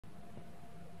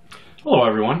Hello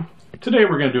everyone. Today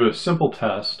we're going to do a simple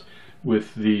test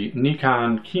with the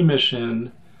Nikon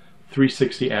KeyMission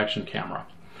 360 action camera.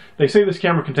 They say this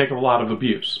camera can take a lot of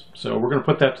abuse, so we're going to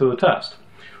put that to the test.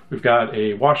 We've got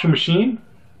a washing machine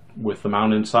with the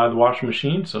mount inside the washing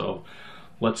machine, so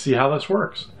let's see how this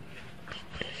works.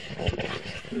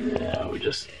 Yeah, we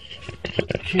just put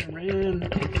the camera in.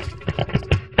 There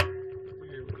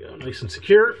we go, nice and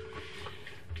secure.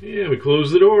 And we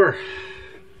close the door.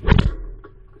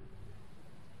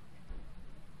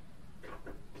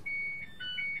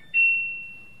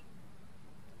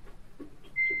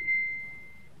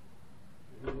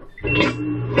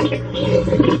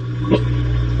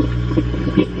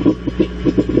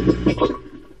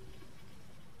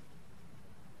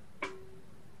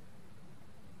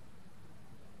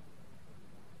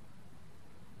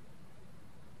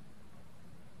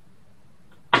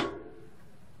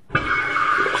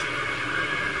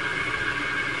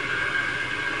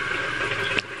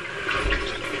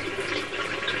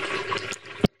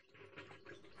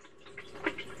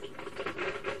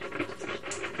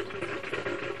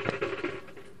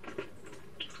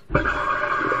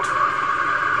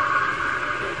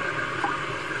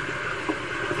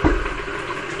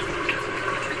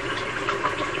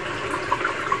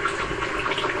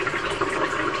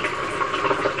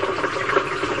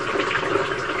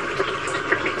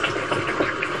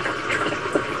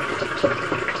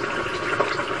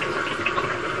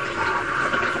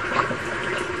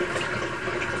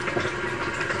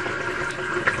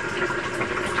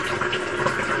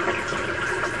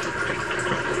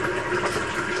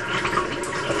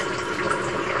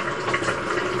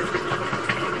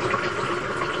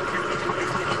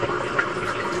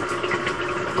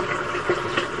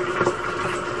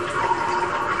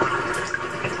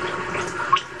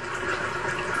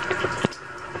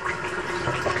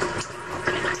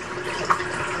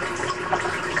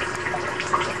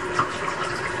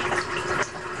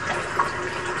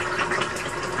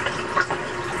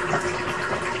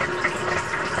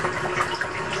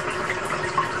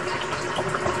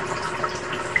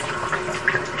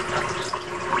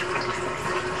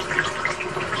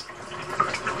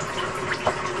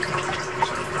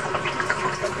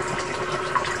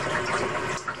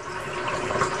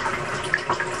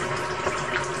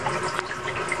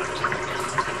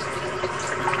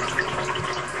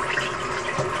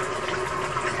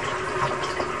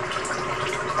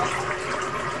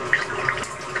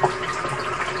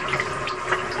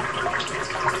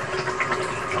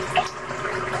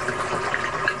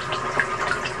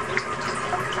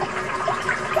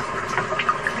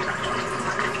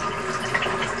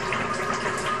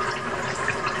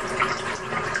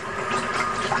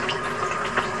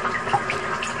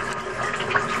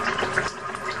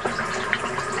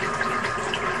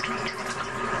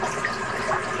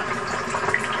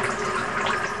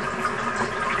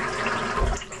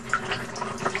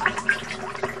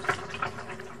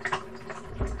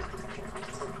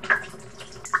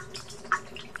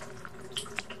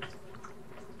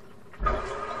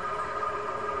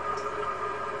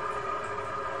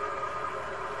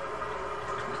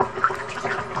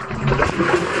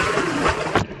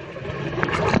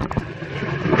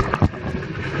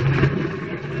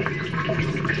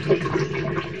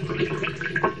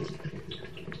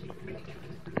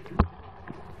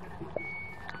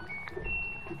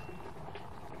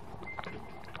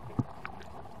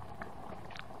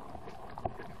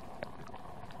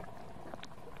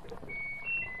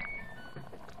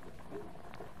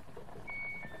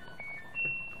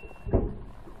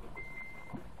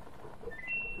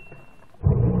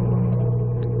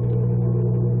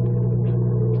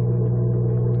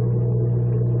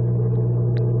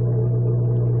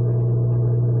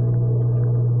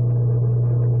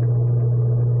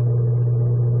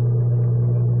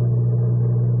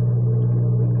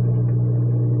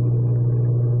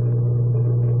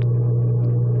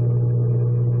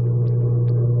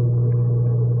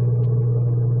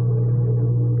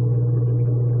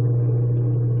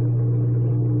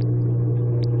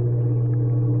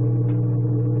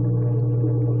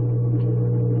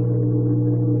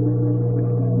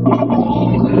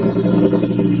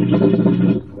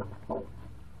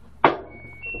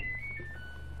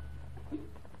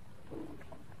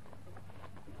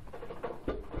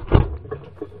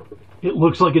 It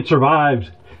looks like it survived.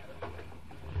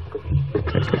 On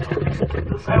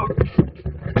a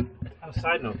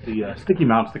side note, the sticky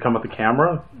mounts that come with the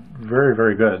camera, very,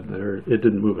 very good. It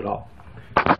didn't move at all.